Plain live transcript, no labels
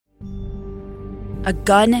a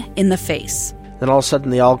gun in the face. Then all of a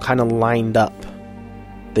sudden, they all kind of lined up.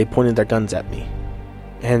 They pointed their guns at me.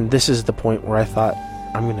 And this is the point where I thought,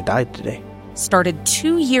 I'm going to die today. Started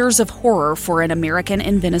 2 years of horror for an American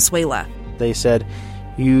in Venezuela. They said,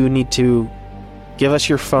 you need to give us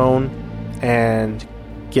your phone and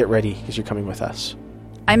get ready because you're coming with us.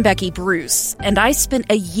 I'm Becky Bruce, and I spent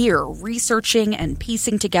a year researching and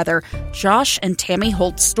piecing together Josh and Tammy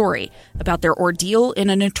Holt's story about their ordeal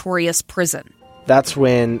in a notorious prison. That's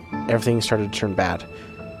when everything started to turn bad.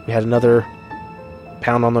 We had another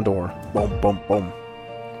pound on the door. Boom, boom, boom.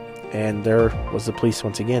 And there was the police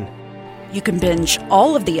once again. You can binge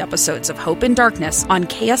all of the episodes of Hope in Darkness on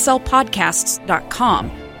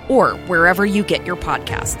kslpodcasts.com or wherever you get your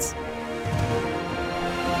podcasts.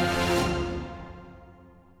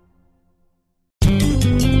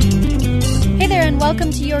 Hey there, and welcome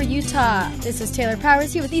to Your Utah. This is Taylor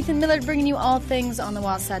Powers here with Ethan Millard, bringing you all things on the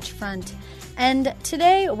Wasatch Front. And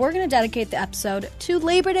today, we're going to dedicate the episode to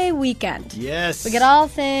Labor Day weekend. Yes. We got all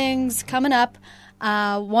things coming up.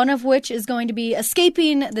 One of which is going to be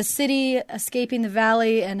escaping the city, escaping the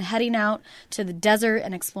valley, and heading out to the desert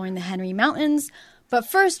and exploring the Henry Mountains. But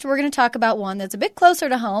first, we're going to talk about one that's a bit closer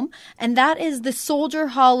to home, and that is the Soldier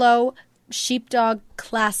Hollow Sheepdog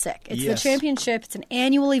Classic. It's the championship. It's an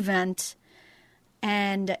annual event,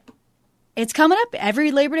 and it's coming up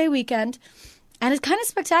every Labor Day weekend. And it's kind of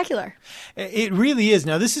spectacular. It really is.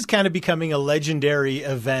 Now, this is kind of becoming a legendary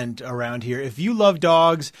event around here. If you love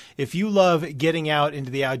dogs, if you love getting out into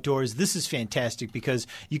the outdoors, this is fantastic because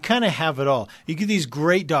you kind of have it all. You get these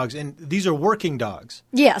great dogs, and these are working dogs.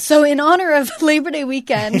 Yeah, so in honor of Labor Day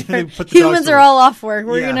weekend, humans are all off work.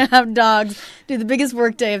 We're going to have dogs do the biggest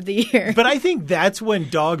work day of the year. But I think that's when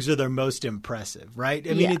dogs are their most impressive, right?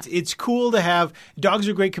 I mean, it's cool to have – dogs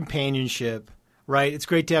are great companionship. Right, it's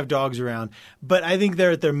great to have dogs around, but I think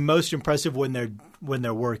they're at their most impressive when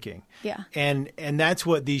they're working. Yeah, and that's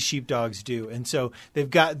what these sheepdogs do. And so they've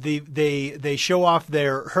got they show off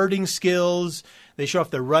their herding skills, they show off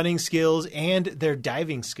their running skills, and their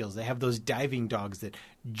diving skills. They have those diving dogs that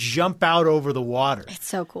jump out over the water. It's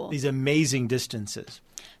so cool. These amazing distances.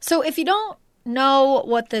 So if you don't know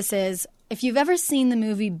what this is, if you've ever seen the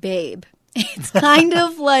movie Babe. It's kind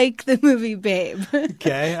of like the movie Babe.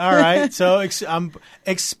 Okay, all right. So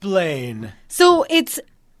explain. So it's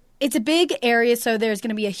a big area, so there's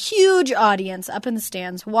going to be a huge audience up in the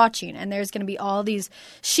stands watching, and there's going to be all these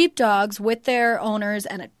sheepdogs with their owners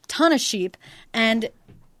and a ton of sheep, and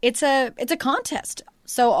it's a contest.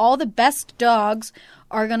 So all the best dogs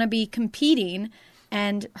are going to be competing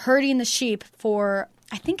and herding the sheep for,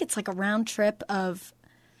 I think it's like a round trip of,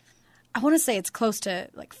 I want to say it's close to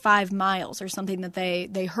like 5 miles or something, that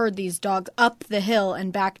they herd these dogs up the hill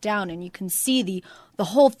and back down, and you can see the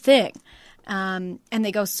whole thing. And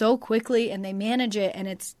they go so quickly, and they manage it, and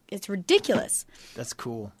it's ridiculous. That's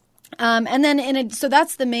cool. And then so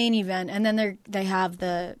that's the main event, and then they have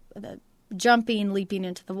the jumping, leaping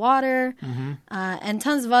into the water, and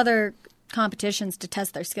tons of other competitions to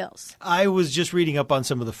test their skills. I was just reading up on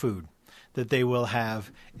some of the food that they will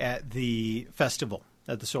have at the festival.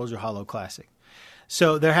 At the Soldier Hollow Classic.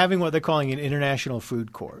 So they're having what they're calling an international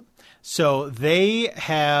food court. So they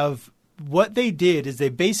have – what they did is they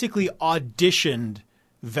basically auditioned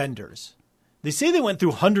vendors. They say they went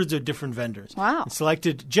through hundreds of different vendors. Wow. And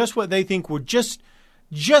selected just what they think were just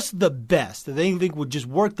the best, that they think would just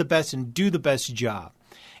work the best and do the best job.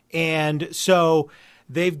 And so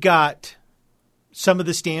they've got some of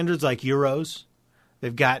the standards like gyros.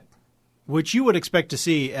 They've got – which you would expect to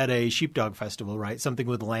see at a sheepdog festival, right? Something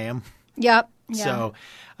with lamb. Yep. Yeah.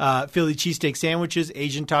 So Philly cheesesteak sandwiches,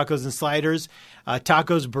 Asian tacos and sliders,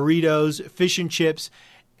 tacos, burritos, fish and chips.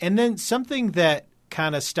 And then something that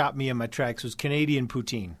kind of stopped me in my tracks was Canadian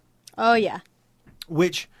poutine. Oh, yeah.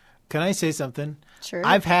 Which, can I say something? Sure.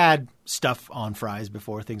 I've had stuff on fries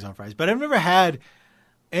before, things on fries, but I've never had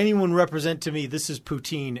anyone represent to me, this is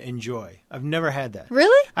poutine, enjoy. I've never had that.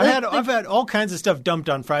 Really? I've had all kinds of stuff dumped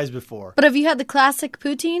on fries before. But have you had the classic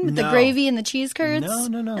poutine with the gravy and the cheese curds? No.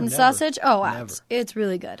 And the never. sausage? Oh, wow. Never. It's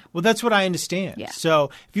really good. Well, that's what I understand. Yeah. So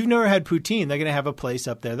if you've never had poutine, they're going to have a place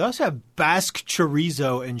up there. They also have Basque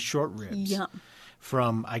chorizo and short ribs. Yum.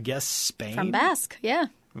 From, I guess, Spain? From Basque, yeah.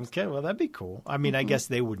 Okay, well, that'd be cool. I mean, I guess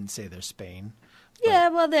they wouldn't say they're Spain. Yeah,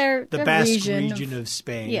 well, they're the Basque region of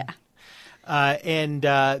Spain. Yeah. And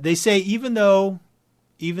they say even though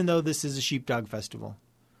this is a sheepdog festival,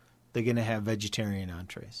 they're going to have vegetarian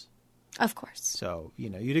entrees. Of course. So,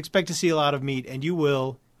 you'd expect to see a lot of meat, and you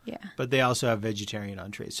will. Yeah. But they also have vegetarian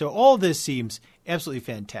entrees. So all this seems absolutely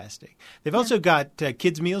fantastic. They've also got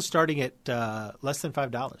kids' meals starting at less than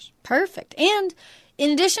 $5. Perfect. And in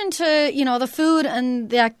addition to, the food and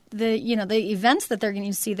the events that they're going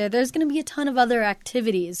to see there, there's going to be a ton of other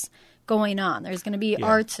activities going on. There's going to be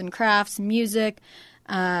arts and crafts, music,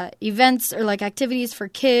 events or like activities for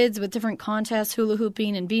kids with different contests, hula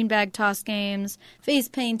hooping and beanbag toss games, face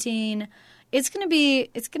painting. It's going to be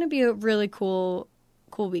a really cool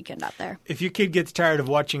weekend out there. If your kid gets tired of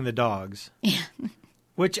watching the dogs,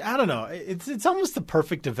 which I don't know, it's almost the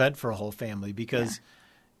perfect event for a whole family because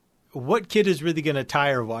what kid is really going to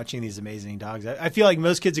tire of watching these amazing dogs? I feel like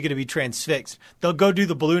most kids are going to be transfixed. They'll go do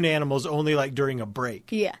the balloon animals only like during a break.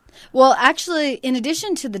 Yeah. Well, actually, in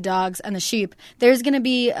addition to the dogs and the sheep, there's going to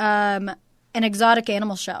be an exotic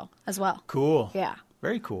animal show as well. Cool. Yeah.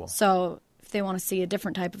 Very cool. So if they want to see a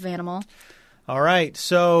different type of animal. All right.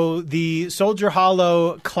 So the Soldier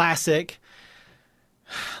Hollow Classic.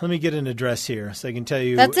 Let me get an address here so I can tell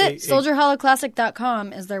you. That's it.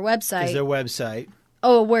 SoldierHollowClassic.com is their website.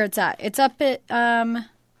 Oh, where it's at. It's up at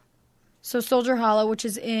Soldier Hollow, which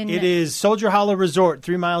is in... It is Soldier Hollow Resort,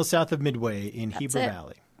 3 miles south of Midway in Heber it.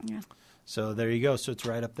 Valley. Yeah. So there you go. So it's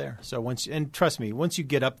right up there. So and trust me, once you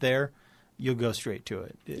get up there, you'll go straight to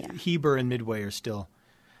it. Yeah. Heber and Midway are still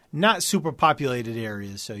not super populated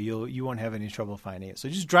areas, so you won't have any trouble finding it. So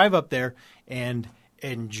just drive up there and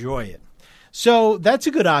enjoy it. So that's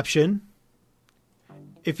a good option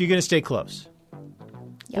if you're going to stay close.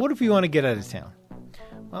 Yep. What if you want to get out of town?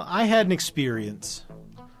 Well, I had an experience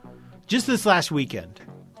just this last weekend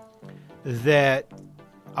that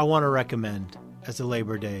I want to recommend as a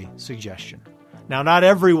Labor Day suggestion. Now, not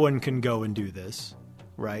everyone can go and do this,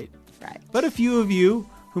 right? Right. But a few of you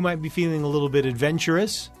who might be feeling a little bit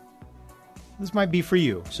adventurous, this might be for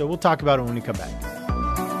you. So we'll talk about it when we come back.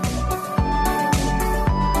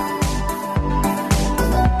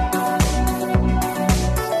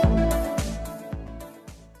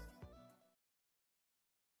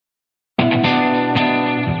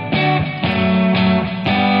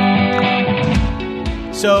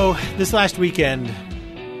 So this last weekend,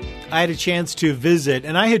 I had a chance to visit,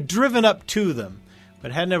 and I had driven up to them,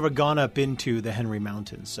 but had never gone up into the Henry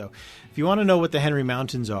Mountains. So if you want to know what the Henry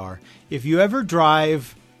Mountains are, if you ever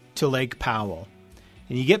drive to Lake Powell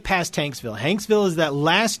and you get past Hanksville, Hanksville is that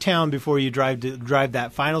last town before you drive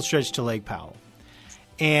that final stretch to Lake Powell.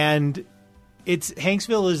 And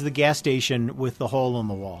Hanksville is the gas station with the hole in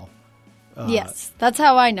the wall. Yes, that's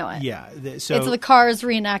how I know it. Yeah. So it's the Cars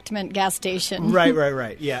reenactment gas station.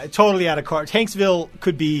 Right. Yeah, totally out of Cars. Hanksville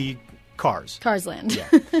could be Cars. Cars Land.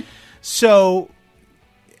 Yeah. So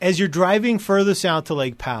as you're driving further south to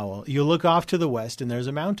Lake Powell, you look off to the west, and there's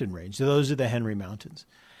a mountain range. So those are the Henry Mountains.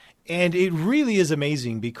 And it really is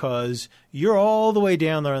amazing because you're all the way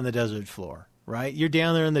down there on the desert floor, right? You're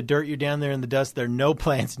down there in the dirt. You're down there in the dust. There are no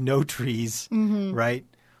plants, no trees, right?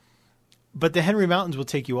 But the Henry Mountains will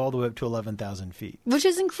take you all the way up to 11,000 feet. Which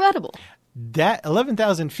is incredible. That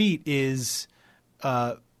 11,000 feet is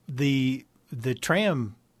the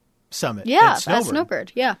tram summit. Yeah, at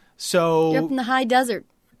Snowbird. Yeah. So you're up in the high desert.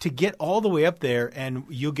 To get all the way up there, and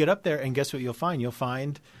you'll get up there, and guess what you'll find? You'll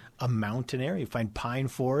find a mountain area. You'll find pine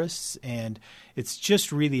forests, and it's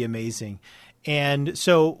just really amazing. And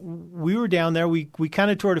so we were down there. We kind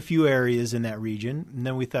of toured a few areas in that region, and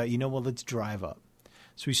then we thought, let's drive up.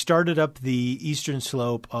 So we started up the eastern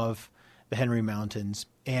slope of the Henry Mountains.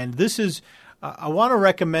 And this is, I want to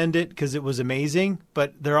recommend it because it was amazing,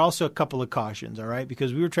 but there are also a couple of cautions, all right?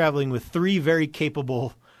 Because we were traveling with 3 very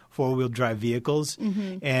capable four-wheel drive vehicles,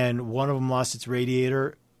 and one of them lost its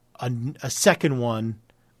radiator. A second one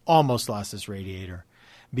almost lost its radiator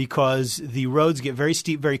because the roads get very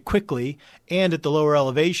steep very quickly, and at the lower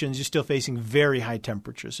elevations, you're still facing very high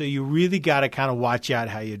temperatures. So you really got to kind of watch out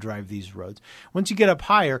how you drive these roads. Once you get up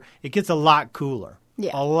higher, it gets a lot cooler.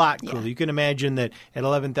 Yeah. A lot cooler. Yeah. You can imagine that at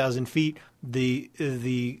 11,000 feet, the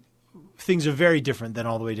things are very different than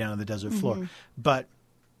all the way down to the desert floor. But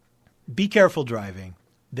be careful driving.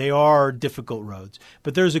 They are difficult roads.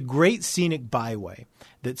 But there's a great scenic byway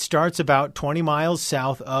that starts about 20 miles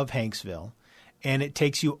south of Hanksville, and it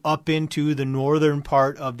takes you up into the northern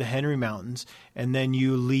part of the Henry Mountains, and then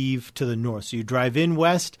you leave to the north. So you drive in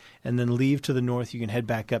west and then leave to the north. You can head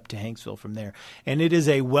back up to Hanksville from there. And it is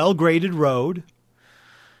a well-graded road,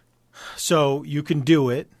 so you can do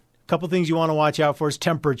it. A couple things you want to watch out for is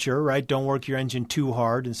temperature, right? Don't work your engine too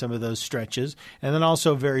hard in some of those stretches. And then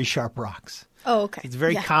also very sharp rocks. Oh, okay. It's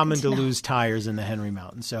very common to lose tires in the Henry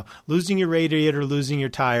Mountains. So losing your radiator, losing your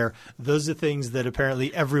tire, those are things that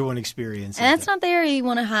apparently everyone experiences. And that's not the area you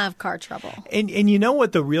want to have car trouble. And you know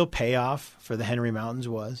what the real payoff for the Henry Mountains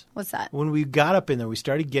was? What's that? When we got up in there, we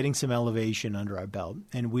started getting some elevation under our belt,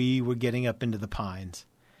 and we were getting up into the pines.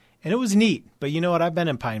 And it was neat. But you know what? I've been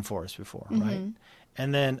in pine forests before, right?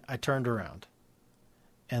 And then I turned around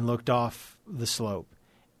and looked off the slope.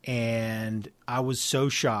 And I was so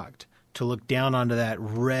shocked to look down onto that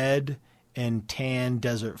red and tan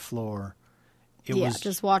desert floor. It was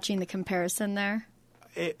just watching the comparison there.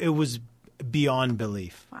 It was beyond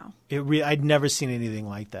belief. Wow. I'd never seen anything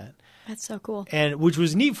like that. That's so cool. And which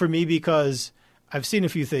was neat for me because I've seen a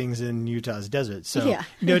few things in Utah's desert. So,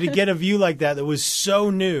 to get a view like that was so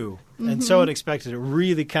new and so unexpected, it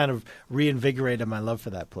really kind of reinvigorated my love for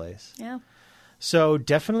that place. Yeah. So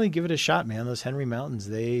definitely give it a shot, man. Those Henry Mountains,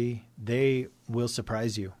 they will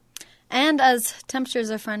surprise you. And as temperatures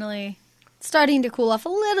are finally starting to cool off a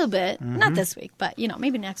little bit, not this week, but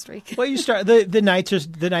maybe next week. Well, you start the nights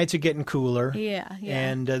are getting cooler. Yeah.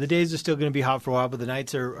 And the days are still going to be hot for a while, but the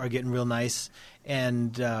nights are getting real nice.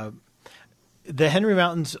 And the Henry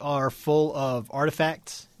Mountains are full of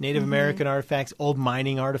artifacts, Native American artifacts, old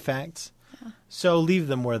mining artifacts. So leave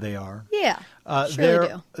them where they are. Yeah, surely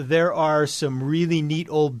do. There are some really neat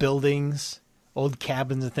old buildings, old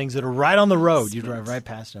cabins and things that are right on the road. Sweet. You drive right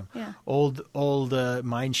past them. Yeah. Old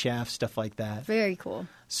mine shafts, stuff like that. Very cool.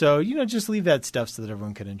 So, just leave that stuff so that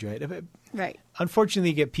everyone can enjoy it. Right.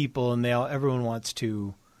 Unfortunately, you get people and everyone wants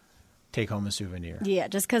to take home a souvenir. Yeah,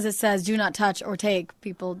 just because it says do not touch or take,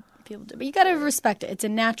 people do. But you got to respect it. It's a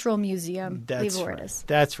natural museum. Leave it where it is.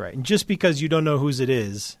 That's right. And just because you don't know whose it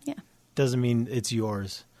is, yeah, doesn't mean it's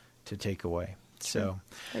yours to take away. True.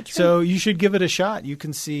 So you should give it a shot. You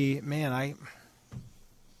can see, man,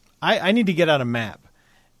 I need to get out a map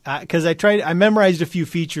because I memorized a few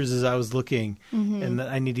features as I was looking, and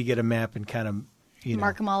I need to get a map and kind of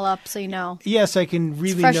mark them all up so you know. Yes, I can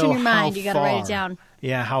really it's fresh know in your mind. How you got to write it down.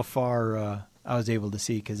 Yeah, how far I was able to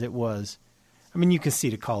see because it was. I mean, you can see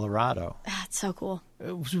to Colorado. That's so cool.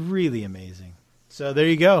 It was really amazing. So there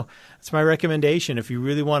you go. That's my recommendation. If you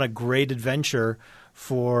really want a great adventure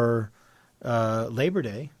for Labor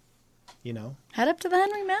Day, head up to the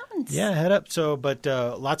Henry Mountains. Yeah, head up. So, but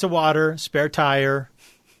lots of water, spare tire,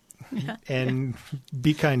 and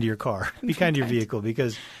be kind to your car. Be kind to your vehicle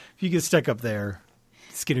because if you get stuck up there,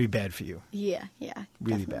 it's going to be bad for you. Yeah,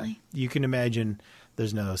 really definitely. bad. You can imagine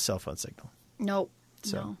there's no cell phone signal. Nope.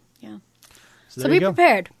 So, no. Yeah. So be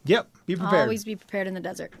prepared. Yep, be prepared. Always be prepared in the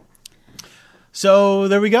desert. So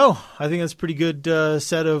there we go. I think that's a pretty good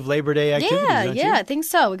set of Labor Day activities. Yeah, I think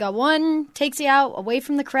so. We got one takes you out away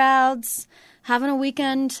from the crowds, having a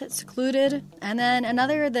weekend secluded, and then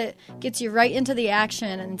another that gets you right into the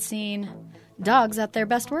action and seeing dogs at their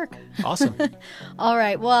best work. Awesome. All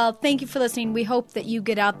right. Well, thank you for listening. We hope that you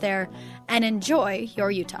get out there and enjoy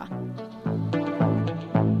your Utah.